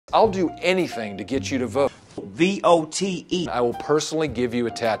I'll do anything to get you to vote. V-O-T-E. I will personally give you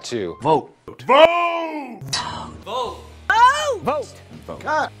a tattoo. Vote. Vote! Vote! Oh! Vote! Vote.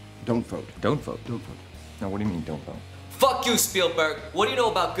 God. Don't vote. Don't vote. Don't vote. Now, what do you mean, don't vote? Fuck you, Spielberg. What do you know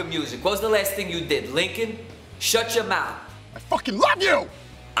about good music? What was the last thing you did, Lincoln? Shut your mouth. I fucking love you!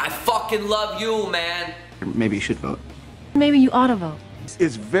 I fucking love you, man. Maybe you should vote. Maybe you ought to vote.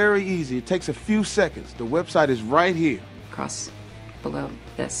 It's very easy. It takes a few seconds. The website is right here. Cross below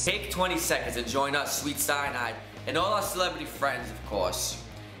this. Take 20 seconds and join us, Sweet Cyanide, and all our celebrity friends, of course.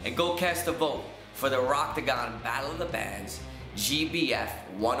 And go cast a vote for the Roctagon Battle of the Bands, GBF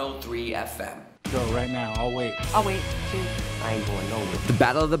 103 FM. Go right now, I'll wait. I'll wait, too. I ain't going nowhere. The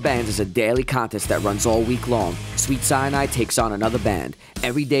Battle of the Bands is a daily contest that runs all week long. Sweet Cyanide takes on another band.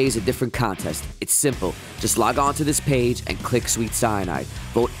 Every day is a different contest. It's simple. Just log on to this page and click Sweet Cyanide.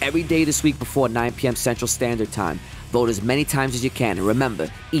 Vote every day this week before 9 p.m. Central Standard Time. Vote as many times as you can. And remember,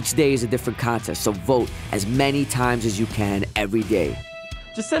 each day is a different contest, so vote as many times as you can every day.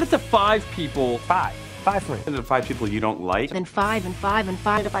 Just set it to 5 people. 5 friends. And then 5 people you don't like. Then 5 and 5 and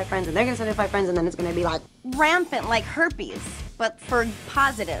 5 to 5 friends, and they're gonna send it to 5 friends, and then it's gonna be like rampant like herpes, but for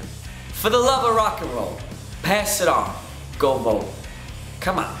positive. For the love of rock and roll, pass it on. Go vote.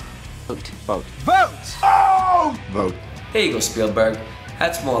 Come on. Vote. Vote. Vote! Oh! Vote. Here you go, Spielberg.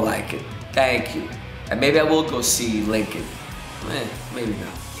 That's more like it. Thank you. And maybe I will go see Lincoln. Maybe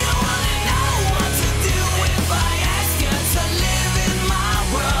not.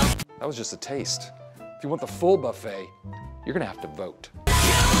 That was just a taste. If you want the full buffet, you're gonna have to vote.